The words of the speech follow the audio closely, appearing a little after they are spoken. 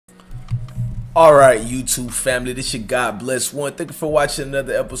Alright, YouTube family, this your God Bless One. Thank you for watching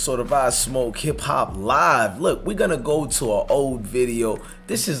another episode of I Smoke Hip Hop Live. Look, we're gonna go to an old video.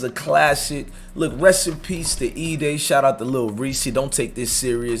 This is a classic. Look, rest in peace to Edai. Shout out to Lil Reese. Don't take this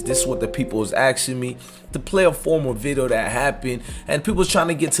serious. This is what the people was asking me to play a former video that happened, and people was trying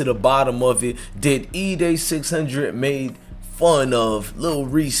to get to the bottom of it. Did Edai 600 made fun of Lil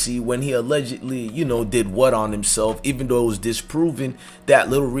Reese when he allegedly, did what on himself, even though it was disproven that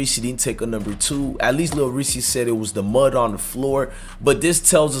Lil Reese didn't take a number 2. At least Lil Reese said it was the mud on the floor, but this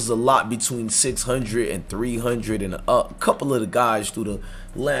tells us a lot between 600 and 300 and a couple of the guys through the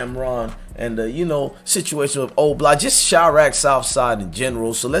Lamron and the, situation of Old Block, just Chirac Southside in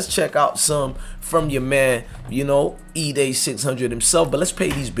general. So let's check out some from your man, Edai 600 himself, but let's pay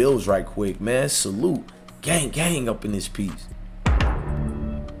these bills right quick, man. Salute. Gang up in this piece.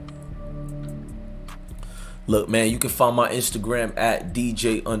 Look, man, you can find my Instagram at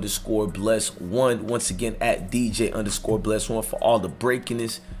DJ_bless1. Once again, at DJ_bless1 for all the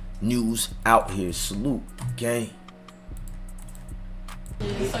breakingest news out here. Salute, gang.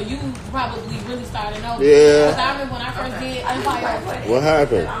 So you probably really started over. Yeah. Because I remember when I first did Empire. What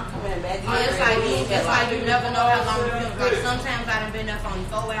happened? It's like you never know how long you've been. Like sometimes I done been up for only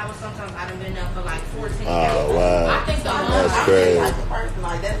 4 hours. Sometimes I done been up for like 14 hours. Oh, wow. I think so. That's crazy. Like a person,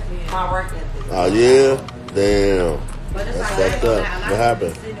 like that's my work ethic. Oh, yeah? Damn. But it's That's like fucked up. What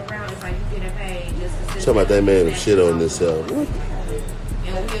happened? sitting around, it's like you get paid just to sit. Something like they made him shit on themselves. And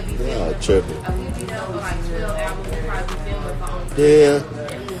we'll be filming. Tripping. We'll be there for like 12 hours. We'll probably be filming for only 2 Yeah.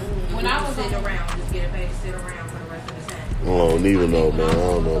 When I was sitting around, just getting paid to sit around for the rest of the time. I don't even know, man. I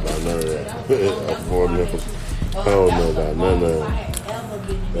don't know about none of that. I don't know about none of that.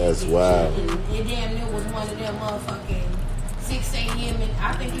 That's wild. It damn near was one of them motherfucking 6 a.m. and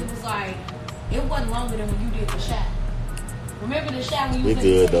I think it was like, it wasn't longer than when you did the shot. Remember the shot when you We was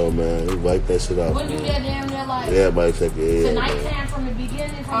good though, man. We wipe that shit off. When you that damn near like Everybody take it in. nighttime from the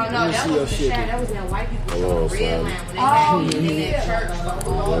beginning? Oh no, that was the shot. That was that white people show, Oh, the red line when they Oh, had me in yeah. that church.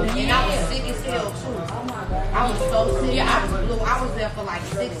 And I was sick as hell too. Oh my god. I was so sick. Yeah, I was there for like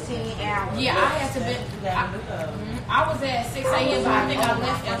 16 hours. Yeah, I had to be. I was at 6 a.m. but I think I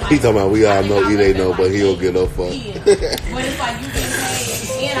left at like. He talking about we all know he ain't know, but he don't get no fuck. Yeah. But it's like you get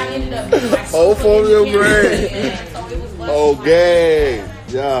paid, and I ended up being like. Oh, for your brain. So it was Oh, gang.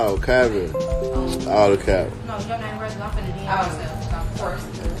 Yo, Kevin. All the Kevin. No, your name was off in the DM first.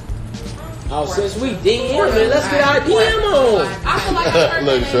 Oh, since we DM, man, let's get our DM on. I feel like I heard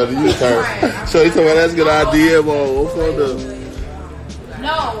Look, that Shorty, name. you turn. Shorty, talking about let's get our DM on. What's on the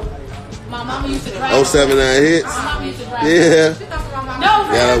No, my mama used to drive. 079 hits? My mama used to drive. Yeah. No,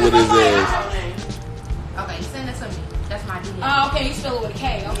 Yeah, that with his ass. Okay, send it to me. That's my DM. Oh, okay, you spell it with a K.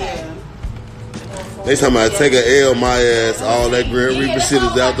 Okay. They talking about take a L, my ass. All that Grand Reaper shit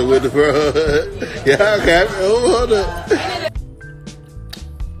is out the window, bro. Yeah, okay. Hold up.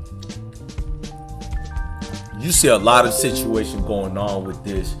 You see a lot of situation going on with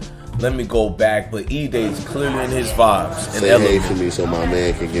this. Let me go back, but Edai is clearly in his vibes. And Say hey for me so my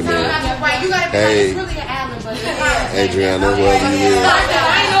man can get me. Right, you gotta be like, Hey. it's really an island, but Adriana, whoever you is. I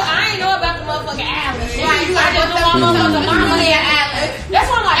ain't know about the motherfucking island. Right, you gotta I just know know the it's really an island. That's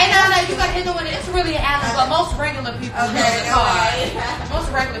why I'm like, And now, like, you gotta know when it's really an island, but most regular people know the car. Most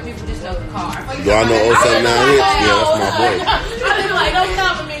regular people just know the car. Do I know 079 hits? Yeah, that's my boy. I just like, don't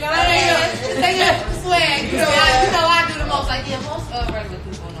stop me, nigga. they get swag. You know, I do the most. Like, yeah, most regular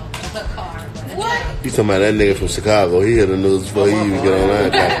people know the car. What? You talking about that nigga from Chicago. He heard the news before he even get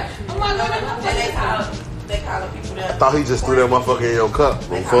online. I'm like, They call the people I that. thought he just threw that motherfucker in your cup.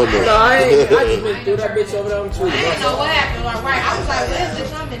 Before No, I just went through that bitch over there on I didn't know what happened. Like, right, I was like, where's the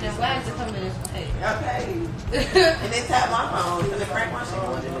coming? Why is it coming this way? Okay. And they tapped my phone and they cracked my shit.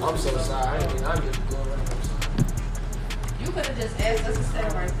 I'm so sorry. I'm just going around. You could have just asked us to stay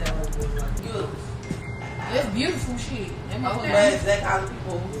right there. You. it's beautiful shit. Okay. They call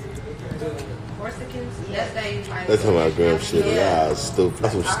people. Corsicans? Yes, they like. They talking about girl shit. Y'all stupid.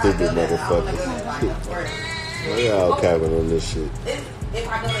 That's some stupid motherfuckers. Why y'all capping on this shit? If I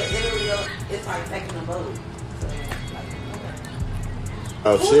go to Italy, it's like taking a boat.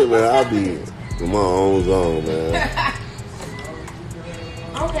 Oh shit, man. I'll be in my own zone, man.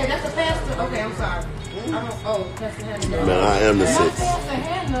 Okay, that's a pastor. Okay, I'm sorry. Pastor Hannah. Man, I am the Not six. Pastor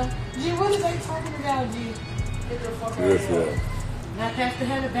Hannah. G, what is they talking about, G? Yes, yeah. Now Pastor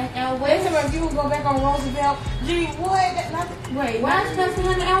Hannah back out west. If you would go back on Roosevelt, G, what? Wait, why is Pastor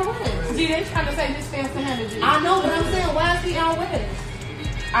Hannah out west? G, they trying to say this Pastor Hannah, G. I know, but I'm saying, why is he out west?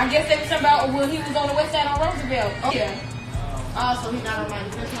 I guess they were talking about when he was on the west side on Roosevelt. Oh, yeah. Oh, so he's not on my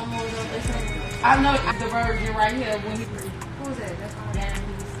defense no more. I know the virgin right here when he. Who is that? That's my dad.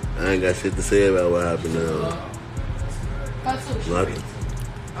 I ain't got shit to say about what happened now. Nothing.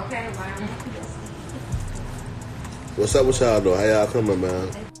 Okay, bye. What's up with y'all though? How y'all coming,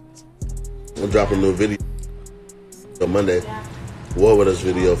 man? I'm dropping a new video on Monday. War With Us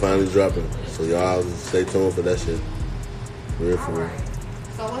video finally dropping. So y'all stay tuned for that shit. Real for real.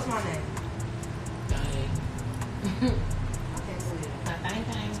 So what's my name?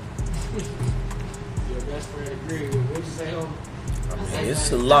 Your best friend agreed with what you say, homie?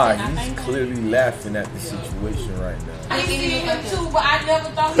 It's a lie. He's clearly laughing at the situation right now. I see him too, but I never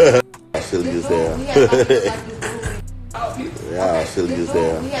thought he was. Y'all silly as hell. Y'all silly as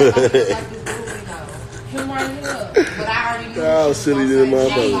hell. Him right here. But I already knew. Y'all silly as He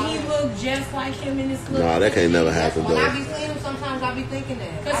motherfucker. look just like him in this look. Nah, that can't never happen When I though. be seeing him, sometimes I be thinking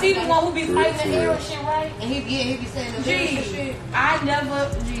that. Cause he the one who be fighting the hair and shit, right? And he be saying the same Gee, shit. I never.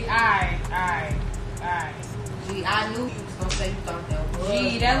 Gee, alright. Gee, I knew you was gonna say you thought that was.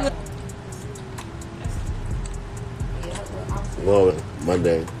 Gee, that look. Well,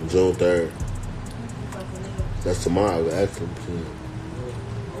 Monday, June 3rd. That's tomorrow, actually.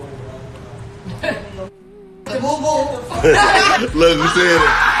 The boo boo. Look, who said it?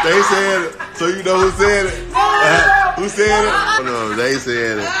 They said it. So you know who said it? Who said it? Oh, no, they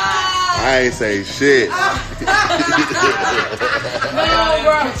said it. I ain't say shit. No,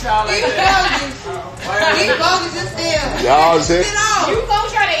 bro. He bogus as hell. Y'all said Get off. You gon'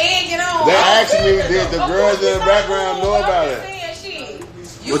 try to egg it on. they actually did. The girls in the background know about it.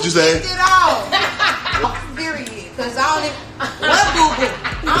 What you say? Get off. Period. Cause I don't even. What boo boo?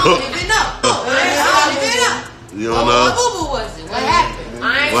 I don't even know. I don't even know. You don't What know? boo boo was it? What happened? I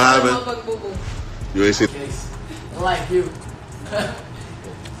ain't What happened? motherfucking boo-boo. You ain't seen. Like you.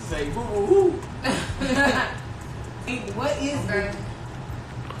 Say boo boo hoo. What is that?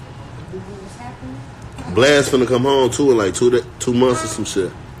 Blast finna come home too in like 2 months or some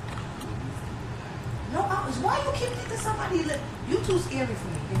shit. No, why you keep thinking somebody? You too scary for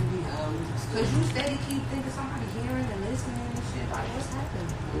me. Cause you steady keep thinking somebody hearing and listening and shit. Like what's happening?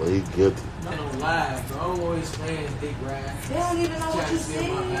 Well, he guilty. Not on live, bro. I don't always fans dick ride. They don't even know what you said. They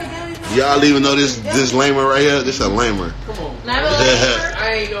don't even know. Y'all even know this lamer right here? This a lamer. Come on. Never I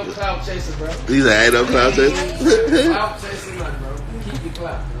ain't no clout chaser, bro. He's an ain't no cloud chaser. Clout chaser, nothing, bro. Keep your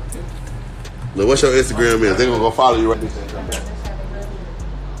clout, bro. Look, what's your Instagram is? They gonna go follow you right now.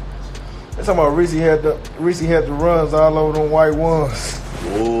 They talking about Reese had the runs all over them white ones.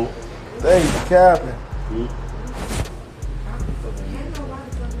 Ooh. They capping.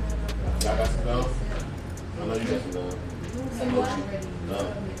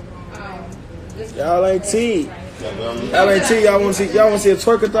 Y'all ain't T. Y'all ain't T. Y'all want to see a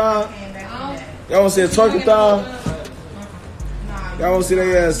twerkathon? Y'all want to see a twerkathon? Y'all want to see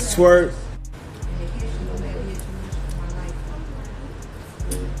their ass twerk?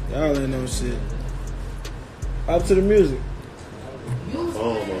 Y'all ain't no shit. Up to the music.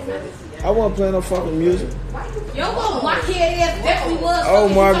 I wasn't playing no fucking music. Yo, little blockhead ass definitely was. Oh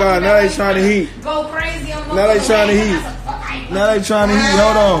my God, now they trying to heat. Go crazy on Now they trying to heat. Now they trying to heat.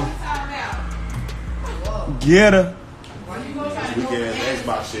 Hold on. Get her. Weekend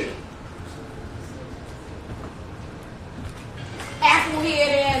Xbox shit. Apple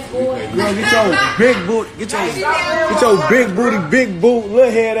head ass boy. Girl, get your big boot. Get your big booty, big boot, little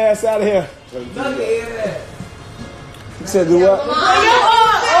head ass out of here. You said do what?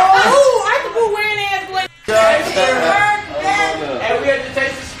 Uncle Boo wearing ass boy. And we had to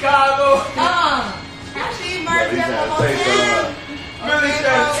taste the Chicago. Actually, merged up Really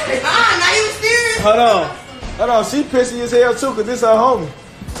trying to taste. now you serious? Hold on. She pissy as hell too, cause this her homie.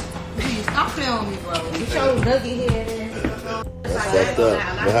 Please, stop playing with me, bro. Get your nugget head in. That's fucked up.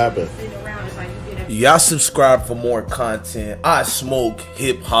 What happened? Y'all subscribe for more content. I smoke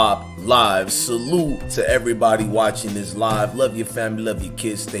hip hop live. Salute to everybody watching this live. Love your family, love your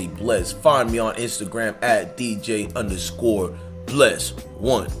kids. Stay blessed. Find me on Instagram at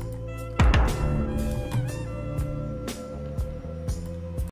DJ_bless1.